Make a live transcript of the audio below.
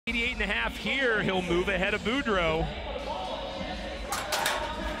88.5 here. He'll move ahead of Boudreaux.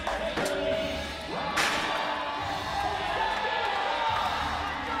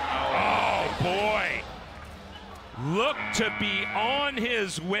 Oh, boy. Look to be on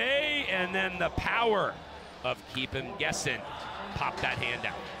his way, and then the power of keeping Guessin. Pop that hand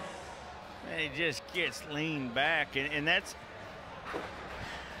out. And he just gets leaned back, and that's,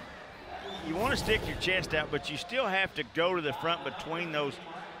 you want to stick your chest out, but you still have to go to the front between those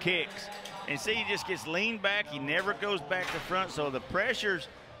kicks. And see, he just gets leaned back. He never goes back to front, so the pressure's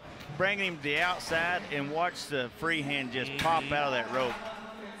bringing him to the outside, and watch the free hand just pop out of that rope.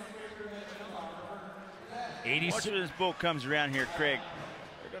 Watch when this bull comes around here, Craig.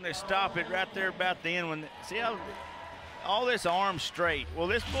 They're going to stop it right there about the end. When see how all this arm straight. Well,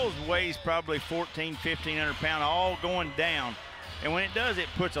 this bull weighs probably 1,500 pounds, all going down. And when it does, it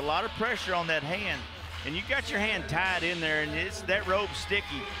puts a lot of pressure on that hand. And you got your hand tied in there, and that rope's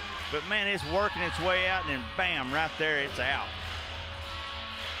sticky. But, man, it's working its way out, and then, bam, right there, it's out.